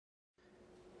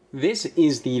This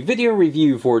is the video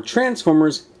review for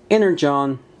Transformers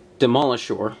Energon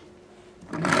Demolisher.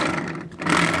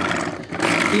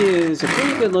 It is a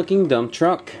pretty good looking dump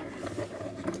truck.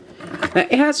 Now,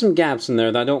 it has some gaps in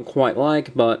there that I don't quite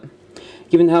like, but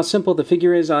given how simple the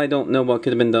figure is, I don't know what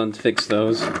could have been done to fix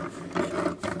those.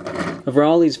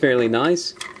 Overall, he's fairly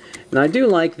nice, and I do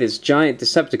like this giant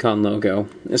Decepticon logo,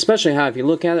 especially how if you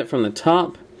look at it from the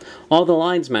top, all the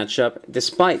lines match up,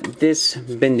 despite this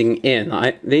bending in.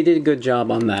 They did a good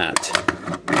job on that.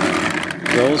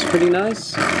 Rolls pretty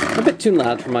nice. A bit too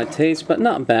loud for my taste, but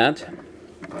not bad.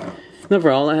 And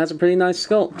overall, it has a pretty nice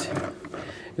sculpt.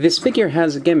 This figure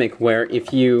has a gimmick where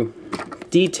if you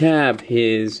detab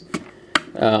his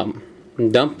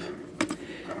dump,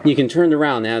 you can turn it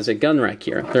around as a gun rack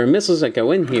here. There are missiles that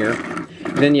go in here,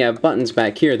 and then you have buttons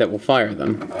back here that will fire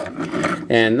them.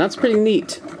 And that's pretty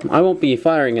neat. I won't be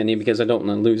firing any because I don't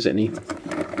want to lose any.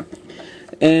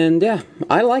 And yeah,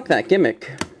 I like that gimmick.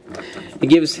 It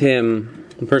gives him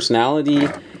personality.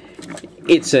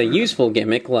 It's a useful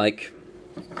gimmick, like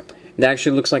it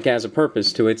actually looks like it has a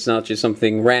purpose to it. It's not just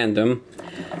something random.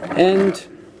 And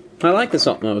I like this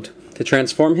alt mode. To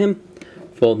transform him,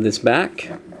 fold this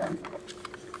back,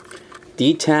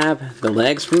 detab the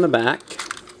legs from the back,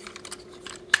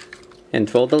 and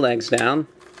fold the legs down.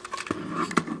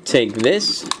 Take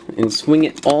this and swing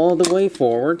it all the way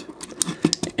forward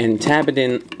and tab it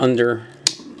in under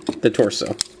the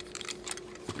torso.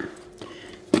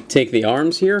 Take the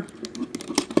arms here,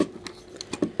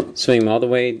 swing them all the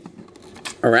way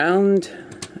around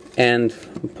and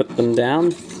put them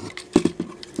down.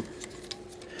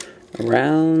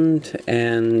 Around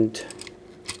and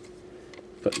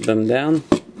put them down.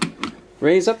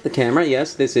 Raise up the camera.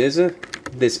 Yes, this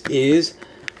is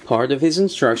part of his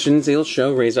instructions. He'll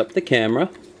show raise up the camera.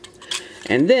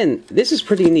 And then this is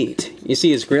pretty neat. You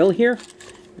see his grill here?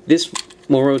 This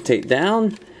will rotate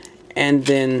down, and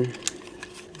then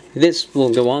this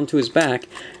will go onto his back,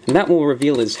 and that will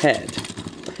reveal his head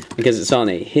because it's on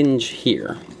a hinge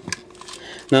here.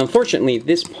 Now, unfortunately,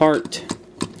 this part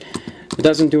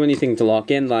doesn't do anything to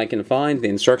lock in that I can find. The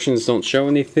instructions don't show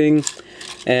anything,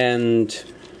 and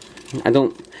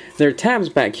there are tabs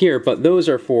back here, but those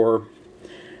are for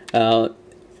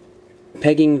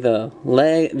pegging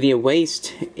the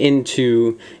waist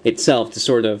into itself to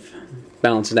sort of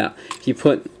balance it out. If you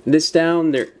put this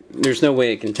down, there's no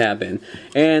way it can tab in,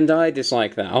 and I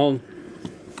dislike that. I'll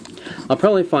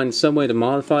probably find some way to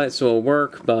modify it so it'll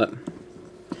work, but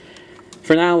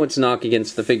for now it's a knock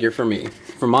against the figure for me,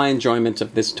 for my enjoyment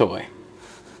of this toy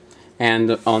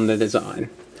and on the design.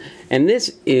 And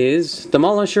this is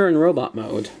Demolisher in robot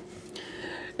mode.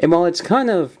 And while it's kind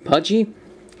of pudgy,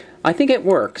 I think it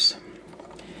works.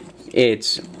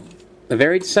 It's a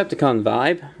very Decepticon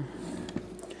vibe.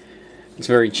 It's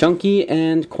very chunky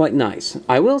and quite nice.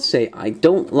 I will say I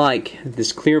don't like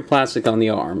this clear plastic on the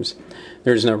arms.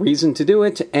 There's no reason to do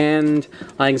it, and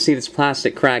I can see this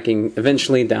plastic cracking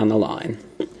eventually down the line.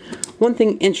 One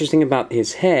thing interesting about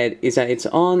his head is that it's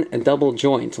on a double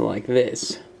joint like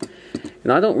this.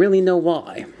 And I don't really know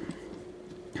why.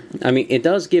 I mean, it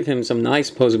does give him some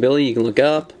nice posability. You can look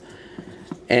up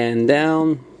and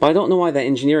down, but I don't know why that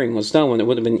engineering was done when it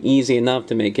would have been easy enough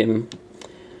to make him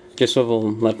just swivel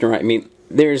left and right. I mean,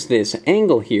 there's this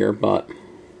angle here, but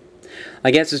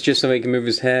I guess it's just so he can move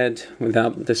his head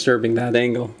without disturbing that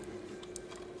angle.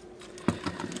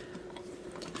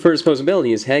 For his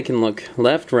posability, his head can look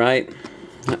left, right,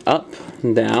 up,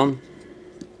 and down.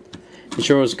 The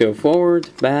shoulders go forward,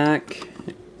 back,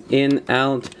 in,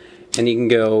 out, and you can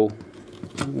go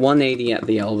 180 at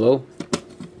the elbow.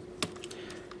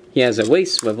 He has a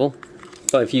waist swivel,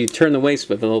 but if you turn the waist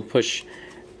swivel, it'll push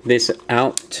this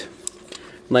out.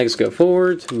 Legs go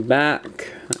forward,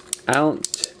 back,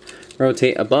 out,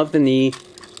 rotate above the knee,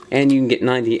 and you can get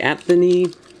 90 at the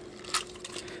knee,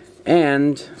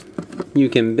 and you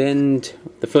can bend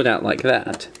the foot out like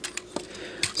that.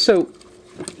 So,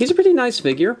 he's a pretty nice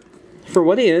figure. For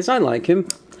what he is, I like him.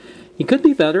 He could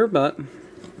be better, but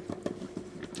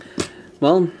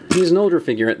well, he's an older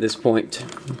figure at this point.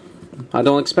 I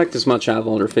don't expect as much out of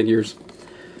older figures.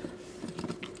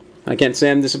 I can't say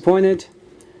I'm disappointed.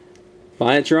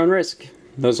 Buy at your own risk.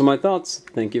 Those are my thoughts.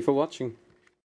 Thank you for watching.